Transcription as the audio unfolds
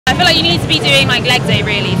feel like you need to be doing like leg day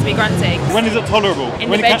really to be grunting. When is it tolerable?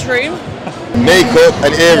 In the bedroom. Makeup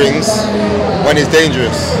and earrings when it's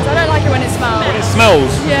dangerous. I don't like it when it smells. When it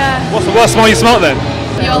smells? Yeah. What's the worst smell you smell then?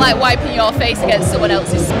 You're like wiping your face against someone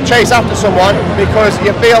else's. Chase after someone because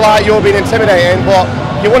you feel like you're being intimidating, but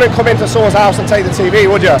you wouldn't come into someone's house and take the TV,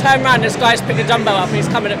 would you? Turn around, this guy's picked a dumbbell up and he's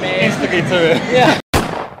coming at me. Instantly to it. Yeah.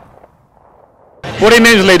 What are your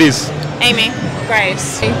names, ladies? Amy.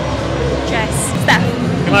 Grace. Jess. Steph.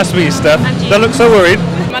 Nice to meet you, Steph. And you. Don't look so worried.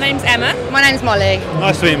 My name's Emma. My name's Molly.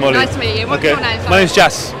 Nice to meet you, Molly. Nice to meet you. What's your name? My name's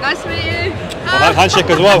Jess. Nice to meet you. Handshake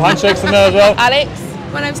as well. Handshakes in there as well. Alex.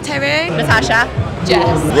 My name's Terry. Natasha.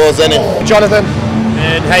 Jess. Rosanne. Jonathan.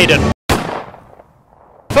 And Hayden.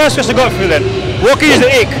 First question I got for you then. What can you use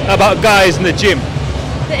the ick about guys in the gym?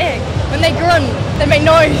 The ick. When they grunt, they make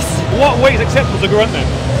noise. What weight is acceptable to grunt then?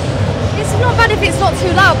 It's not bad if it's not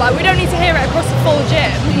too loud, but we don't need to hear it across the full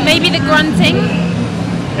gym. Maybe the grunting.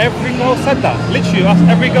 Every girl said that. Literally, that's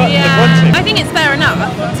every girl the Yeah. grunting. I think it's fair enough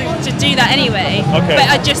to do that anyway. Okay. But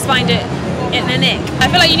I just find it in an ick. I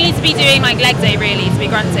feel like you need to be doing like leg day really to be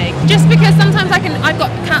grunting. Just because sometimes I've got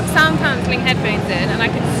sound cancelling headphones in and I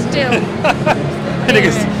can still.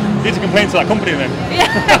 You need to complain to that company then.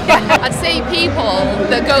 I'd say people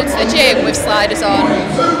that go to the gym with sliders on.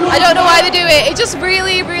 I don't know why they do it. It just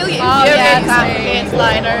really infuriates me.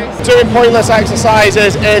 sliders. Doing pointless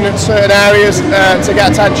exercises in certain areas to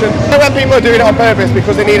get attention. When people are doing it on purpose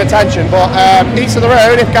because they need attention, but each to their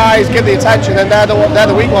own. If guys give the attention, then they're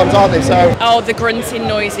the weak ones, aren't they? So. Oh, the grunting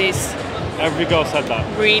noises. Every girl said that.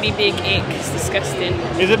 Really big ick. It's disgusting.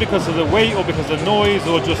 Is it because of the weight or because of the noise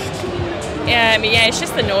or just? Yeah, it's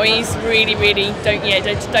just the noise. Really, don't do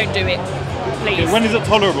it, please. Okay, when is it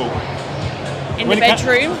tolerable? In when the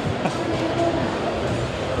bedroom.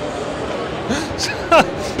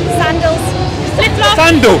 Sandals. Flip-flops.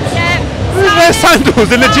 Sandals? Yeah. Who wears sandals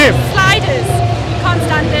in the gym? Sliders. Can't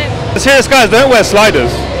stand it. The serious guys don't wear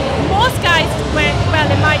sliders. Most guys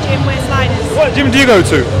in my gym wear sliders. What gym do you go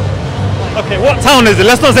to? Okay, what town is it?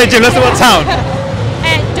 Let's not say gym, let's say what town.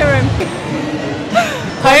 Durham.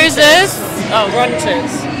 Posers. Oh,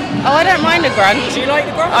 grunters. Oh, I don't mind a grunt. Do you like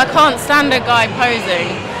the grunt? I can't stand a guy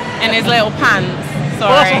posing in his little pants.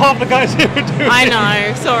 Well, that's Sorry. what half the guys here are doing. I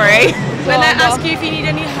know, sorry. When they ask you if you need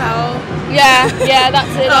any help. Yeah,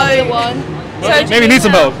 that's it. That's the one. Well, maybe you need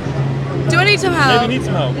some help. Do I need some help? Maybe you need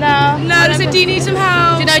some help. No, just do you need some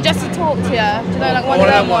help? Do you know just to talk to you? Do you know like one Oh,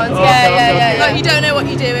 of them ones? Oh, okay. Like you don't know what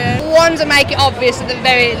you're doing. Ones that make it obvious that they're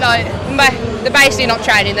very they're basically not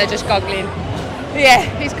training, they're just goggling. Yeah,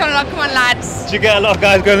 he's kind of like, come on lads. Do you get a lot of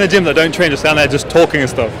guys going to the gym that don't train, just stand there just talking and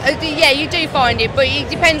stuff? Yeah, you do find it, but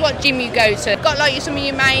it depends what gym you go to. Got like some of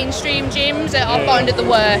your mainstream gyms that I find are the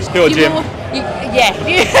worst. Pure gym. Yeah.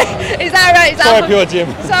 Is that right? Sorry, Pure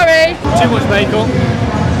Gym. Sorry. Too much makeup.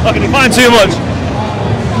 Okay, define too much.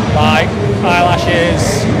 Like eyelashes,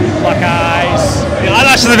 black eyes. Yeah,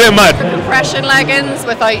 eyelashes are a bit mad. Compression leggings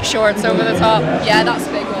with like shorts over the top. Yeah, that's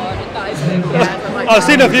a big one. That is a big one. Yeah, I've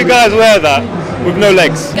seen a few guys wear that with no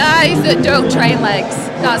legs. guys that don't train legs.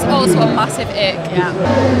 That's also a massive ick. Yeah.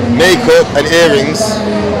 Makeup and earrings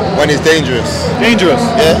when it's dangerous. Dangerous.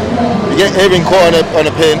 Yeah. You get earring caught on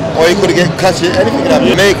a pin, or you could get catch it. Anything can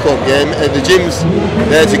happen. Makeup, yeah. The gym's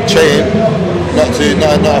there to train, not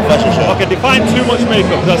a fashion show. Okay, define too much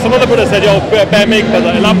makeup. Some other brother said, yo, bare makeup,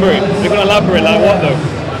 like, elaborate. They're going to elaborate, like what though?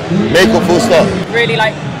 Makeup full stop. Really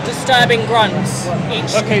like disturbing grunts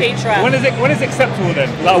each round. When is it acceptable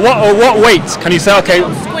then? Like what weight can you say? Okay,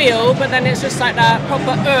 Squeal, but then it's just like that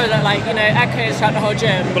proper that like echoes throughout the whole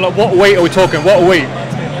gym. but like what weight are we talking? What weight?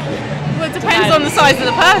 Well, it depends on the size of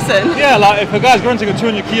the person. Yeah, like if a guy's grunting a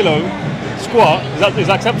 200 kilo squat, is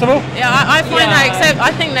that acceptable? Yeah, I find that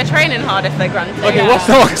I think they're training hard if they're grunting. Okay, what's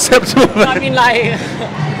not acceptable then? I mean like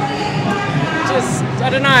just I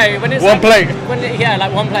don't know when it's One plate.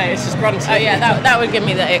 Like one plate. It's just grunting. Oh yeah, that would give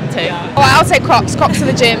me the ick too. Oh, I'll take Crocs. Crocs to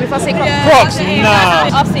the gym. If I see Crocs. Crocs? Nah.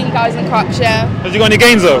 I've seen guys in Crocs. Yeah. Have you got any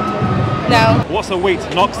gains though? No. What's a weight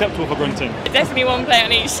not acceptable for grunting? Definitely one plate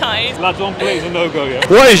on each side. Lads, one plate is a no-go, yeah?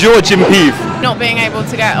 What is your gym peeve? Not being able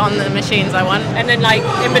to get on the machines I want. And then like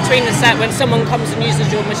in between the set when someone comes and uses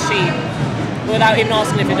your machine without even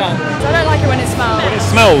asking if you're done. I don't like it when it smells. When it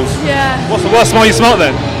smells? Yeah. What's the worst smell you smell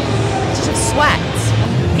then? It's just sweat.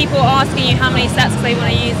 People asking you how many sets because they want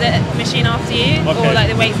to use the machine after you, or like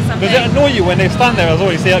the weights or something. Does it annoy you when they stand there as well?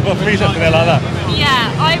 You see, I've got 3 sets in there like that. Yeah,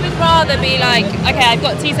 I would rather be like, okay, I've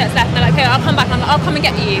got 2 sets left. And they're like, okay, I'll come back. And I'm like, I'll come and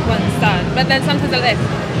get you once it's done. But then sometimes they're like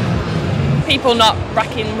this. People not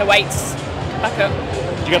racking the weights back up.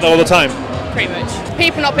 Do you get that all the time? pretty much.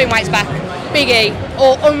 People not putting weights back, biggie,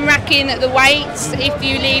 or unracking the weights. If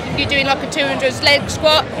you're doing like a 200 leg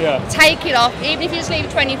squat, take it off. Even if you just leave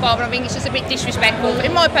it 25, I think it's just a bit disrespectful,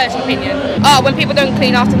 in my personal opinion. Oh, when people don't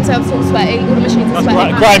clean after themselves, all sweaty, all the machines are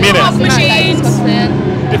sweaty. That's grimy, innit? Hog machines.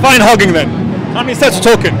 Define hogging then. How many sets are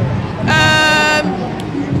talking?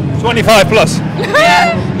 25 plus.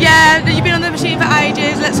 Yeah, you've been on the machine for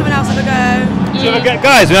ages, let someone else have a go. Do you ever get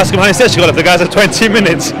guys, we ask them how many sets you got if the guys have 20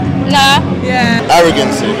 minutes? Nah. Yeah.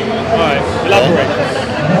 Arrogancy. Alright, elaborate.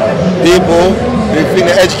 People who think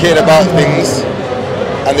they're educated about things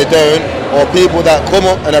and they don't, or people that come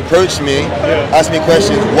up and approach me, ask me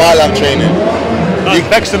questions while I'm training.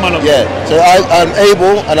 Vex them on them. Yeah, so I'm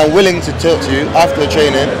able and I'm willing to talk to you after the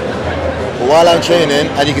training, but while I'm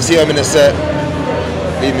training and you can see I'm in a set,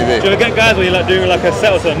 leave me be. Do you ever get guys where you're like doing like a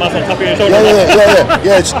set or something, man's on top of your shoulder?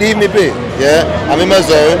 Yeah, just leave me be. Yeah, I'm in my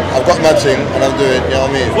zone, I've got my thing and I'm doing, you know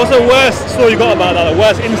what I mean? What's the worst story you got about that, the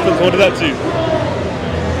worst instance, what did that to you?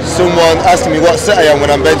 Someone asking me what set I am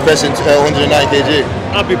when I'm bench pressing 109 kg.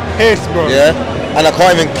 I'd be pissed, bro. Yeah, and I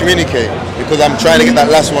can't even communicate because I'm trying to get that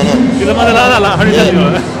last one up. Is the man like that, like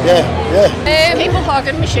 100 Yeah. People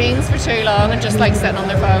hogging machines for too long and just like sitting on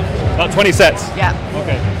their phone. About 20 sets? Yeah.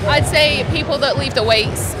 Okay. I'd say people that leave the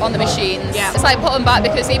weights on the machines. Yeah. It's like put them back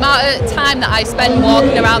because the amount of time that I spend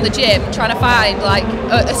walking around the gym trying to find like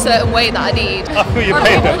a certain weight that I need. I feel you Or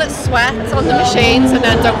paid people them. that sweat on the machines and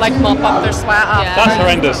then don't like mop up their sweat up. That's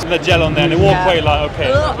horrendous. The gel on there and they walk away like, okay,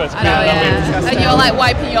 let's I know, and you're like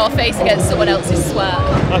wiping your face against someone else's sweat.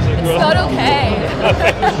 That's It's not okay.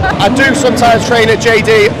 I do sometimes train at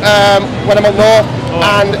JD when I'm up north,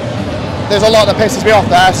 and there's a lot that pisses me off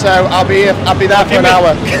there, so I'll be there for an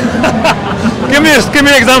hour. give me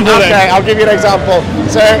an example then. Okay, I'll give you an example.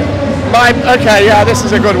 So, this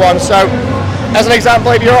is a good one. So, as an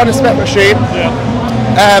example, if you're on a Smith machine,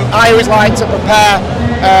 I always like to prepare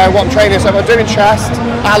what I'm training. So if I'm doing chest,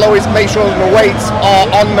 I'll always make sure that the weights are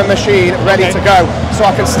on the machine ready to go, so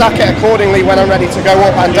I can stack it accordingly when I'm ready to go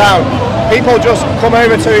up and down. People just come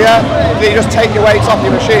over to you, they just take your weights off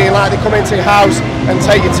your machine, like they come into your house and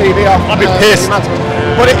take your TV off. I'd be pissed.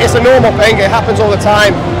 But it's a normal thing, it happens all the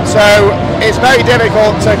time. So it's very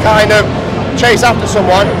difficult to kind of chase after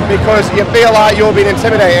someone because you feel like you're being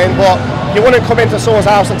intimidating, but you wouldn't come into someone's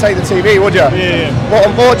house and take the TV, would you? Yeah. But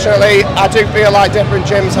unfortunately, I do feel like different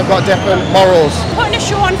gyms have got different morals. Putting a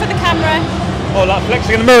shoe on for the camera. Oh, like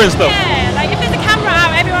flexing in the mirror and stuff? Yeah, like if there's a camera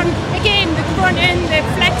out, everyone, again, the front end, they're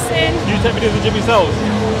flexing. Do you take videos of the gym yourselves?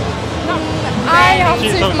 I have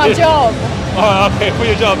to for my job. Oh, okay, for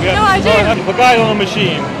your job, yeah. No, I do. If a guy's on a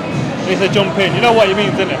machine, he says jump in, you know what he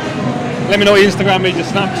means, isn't it? Let me know your Instagram is, your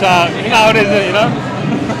Snapchat, you know how it is, isn't it, you know?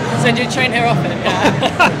 So do you train here often? Yeah.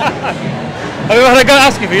 Have you ever had a guy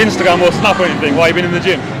ask you for your Instagram or Snap or anything while you've been in the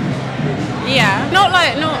gym? Yeah, not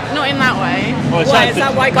in that way. Well, Why is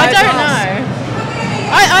that why guys I don't ask? know.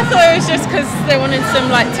 I thought it was just because they wanted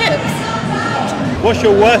some like tips. What's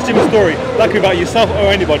your worst gym story, like about yourself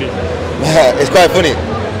or anybody? It's quite funny.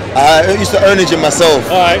 I used to own a gym myself,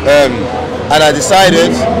 and I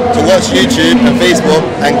decided to watch YouTube and Facebook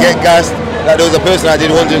and get gassed that there was a person that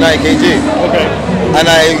did 190 kg. Okay. And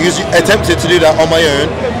I attempted to do that on my own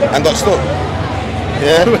and got stuck.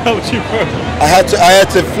 Yeah. Who helped you, bro? I had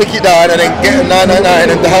to flick it down and then get a 999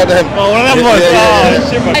 and down them. Oh, one of them ones.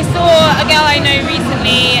 I saw a girl I know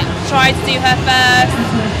recently try to do her first,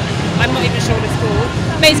 I'm not even sure what it's called.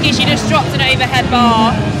 Basically, she just dropped an overhead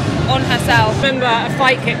bar on herself. I remember a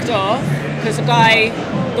fight kicked off because a guy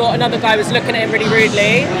thought another guy was looking at him really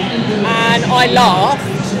rudely, and I laughed,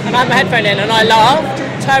 and I had my headphone in, and I laughed.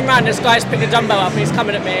 Turned around, this guy's picked a dumbbell up and he's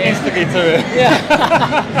coming at me. Instantly to it. Yeah.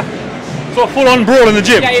 So a full-on brawl in the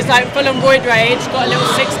gym? Yeah, he's like full on roid rage, got a little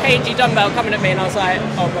 6 kg dumbbell coming at me, and I was like,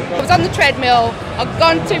 oh my god. I was on the treadmill, I'd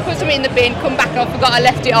gone to put something in the bin, come back and I forgot I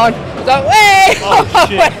left it on. I was like, way! Oh,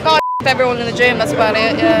 shit. Everyone in the gym, that's about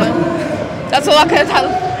it, yeah. That's all I can tell.